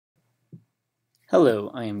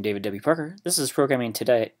Hello, I am David W. Parker. This is Programming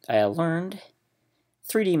Today. I learned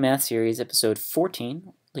 3D Math Series, episode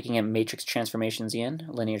 14, looking at matrix transformations again,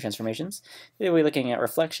 linear transformations. Today we're looking at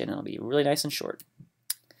reflection. It'll be really nice and short.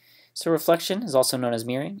 So reflection is also known as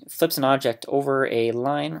mirroring. It flips an object over a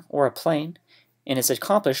line or a plane, and it's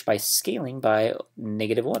accomplished by scaling by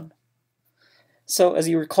 -1. So as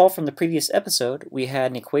you recall from the previous episode, we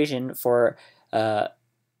had an equation for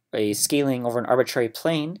a scaling over an arbitrary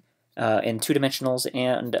plane in 2 dimensionals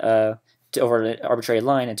and over an arbitrary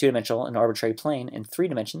line in 2-dimensional and arbitrary plane in 3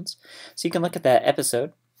 dimensions. So you can look at that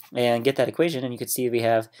episode and get that equation, and you can see we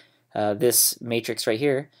have this matrix right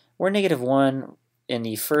here, where -1 in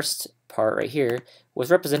the first part right here was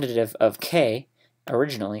representative of k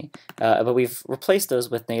originally, but we've replaced those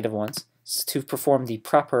with -1s to perform the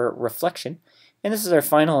proper reflection. And this is our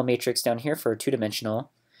final matrix down here for a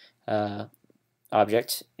 2-dimensional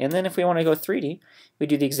object. And then if we want to go 3D, we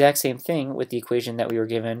do the exact same thing with the equation that we were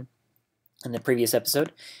given in the previous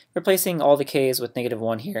episode, replacing all the k's with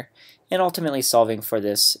 -1 here, and ultimately solving for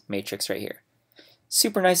this matrix right here.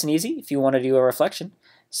 Super nice and easy if you want to do a reflection.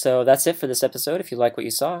 So that's it for this episode. If you like what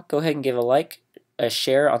you saw, go ahead and give a like, a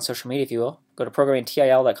share on social media if you will. Go to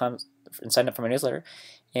ProgrammingTIL.com and sign up for my newsletter,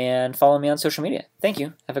 and follow me on social media. Thank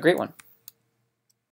you. Have a great one.